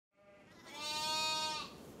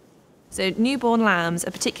So newborn lambs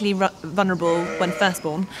are particularly vulnerable when first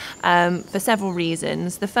born for several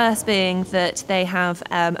reasons. The first being that they have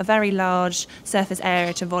a very large surface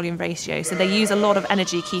area to volume ratio, so they use a lot of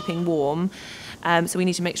energy keeping warm. So we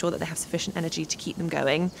need to make sure that they have sufficient energy to keep them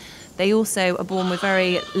going. They also are born with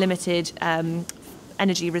very limited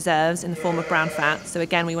energy reserves in the form of brown fat. So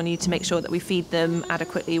again, we will need to make sure that we feed them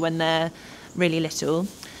adequately when they're really little.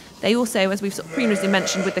 They also, as we've sort of previously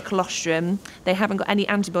mentioned with the colostrum, they haven't got any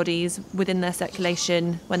antibodies within their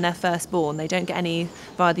circulation when they're first born. They don't get any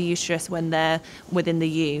via the uterus when they're within the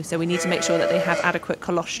ewe. So we need to make sure that they have adequate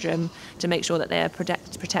colostrum to make sure that they are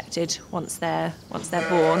protected once they're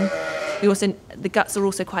born. The guts are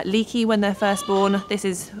also quite leaky when they're first born. This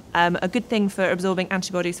is a good thing for absorbing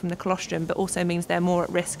antibodies from the colostrum, but also means they're more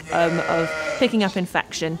at risk of picking up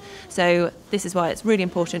infection. So this is why it's really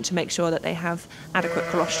important to make sure that they have adequate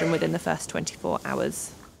colostrum within the first 24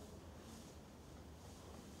 hours.